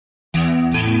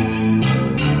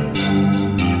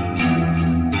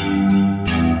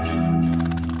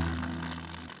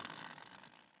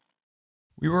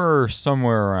We were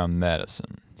somewhere around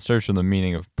Madison, searching the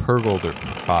meaning of purgled or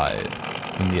pried,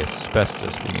 when the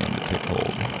asbestos began to take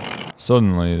hold.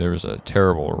 Suddenly, there was a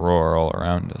terrible roar all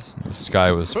around us, and the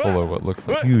sky was full of what looked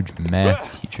like huge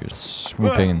math teachers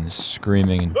swooping and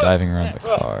screaming and diving around the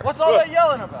car. What's all that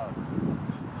yelling about?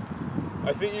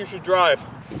 I think you should drive.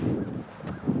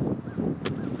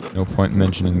 No point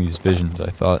mentioning these visions,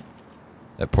 I thought.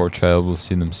 That poor child will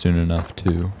see them soon enough,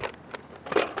 too.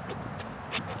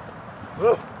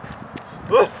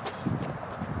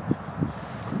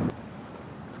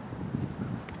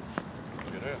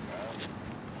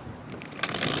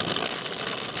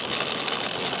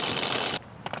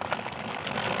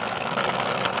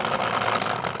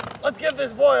 Let's give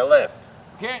this boy a lift.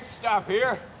 Can't stop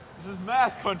here. This is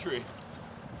math country.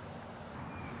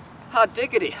 Hot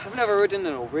diggity. I've never ridden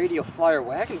in a radial flyer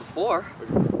wagon before.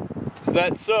 Is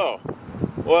that so?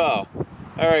 Well,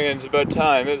 I reckon it's about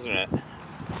time, isn't it?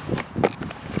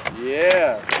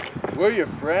 Yeah, we're your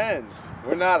friends.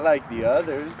 We're not like the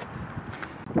others.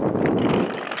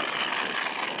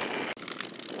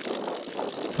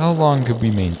 How long could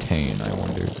we maintain, I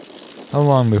wondered? How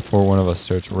long before one of us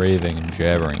starts raving and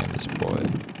jabbering at this boy?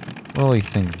 What'll he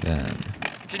think then?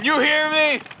 Can you hear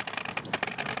me?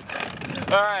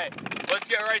 Alright, let's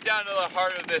get right down to the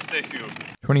heart of this issue.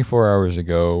 24 hours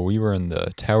ago, we were in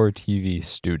the Tower TV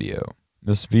studio.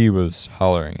 Miss V was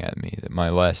hollering at me that my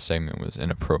last segment was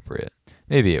inappropriate.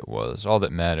 Maybe it was. All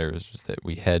that matters was that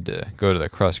we had to go to the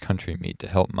cross-country meet to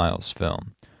help Miles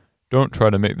film. Don't try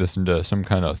to make this into some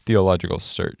kind of theological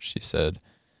search, she said.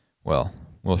 Well,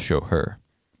 we'll show her.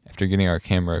 After getting our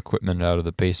camera equipment out of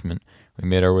the basement, we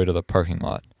made our way to the parking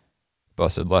lot. The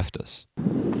bus had left us.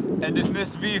 And if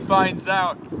Miss V finds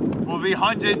out, we'll be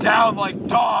hunted down like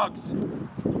dogs!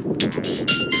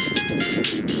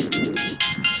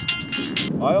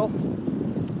 Miles?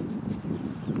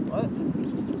 What?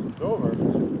 It's over.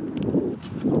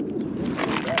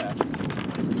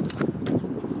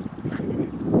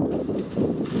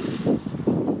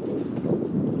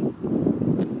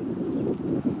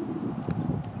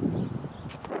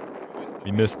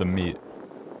 We missed the meet.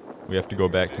 We have to go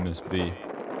back to Miss V.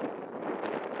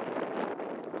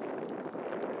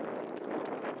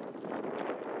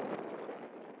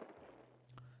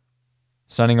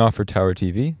 Signing off for Tower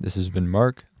TV, this has been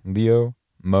Mark, Leo,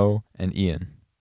 Mo, and Ian.